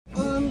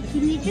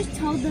Can you just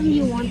tell them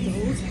you want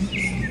those?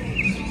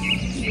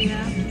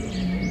 Yeah.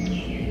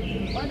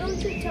 Why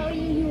don't you tell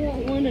you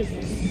want one of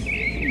them?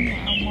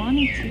 Yeah, I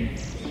wanted to.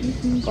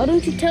 Why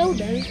don't you tell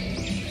them?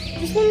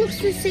 This one looks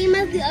the same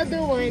as the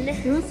other one.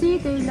 You see,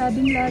 they're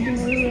lading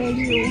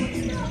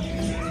already. Oh.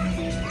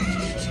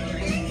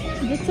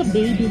 That's a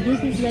baby.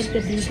 This is like the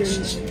bigger.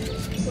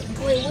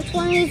 Wait, which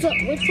one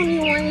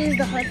you want is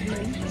the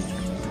husband?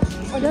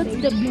 Oh, that's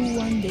the blue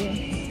one there.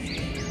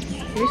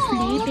 They're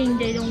sleeping.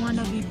 They don't want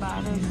to be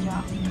bothered,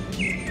 Jack.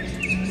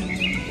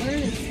 Where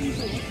is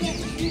sleeping? I can't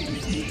see them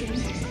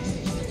sleeping.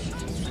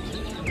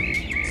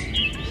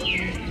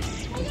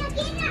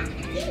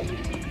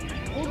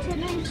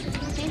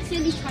 Thanks for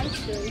the tight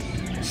though.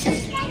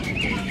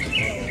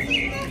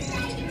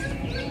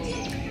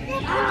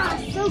 Ah,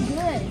 so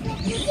good.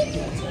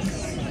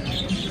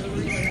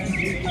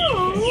 Oh,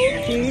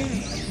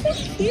 so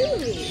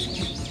cute.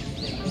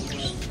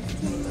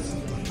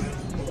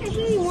 I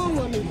really want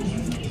one of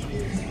these.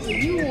 Or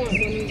you want one of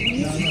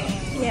these?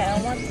 Yeah, I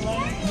want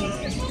one.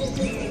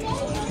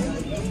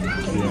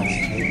 Yeah,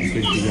 I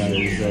think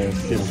you guys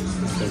still.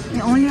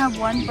 You only have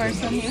one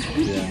person here.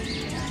 Yeah.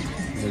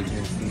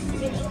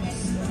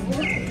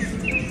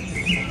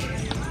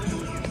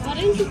 Why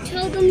didn't you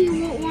tell them you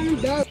want one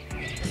of those?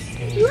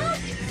 Look!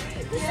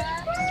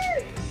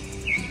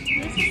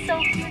 This is so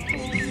cute.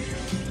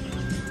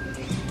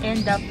 And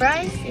the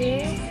price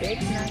is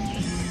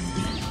 $6.99.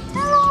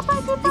 Hello,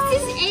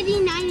 This is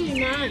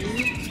 $80.99.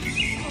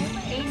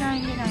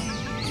 $8.99.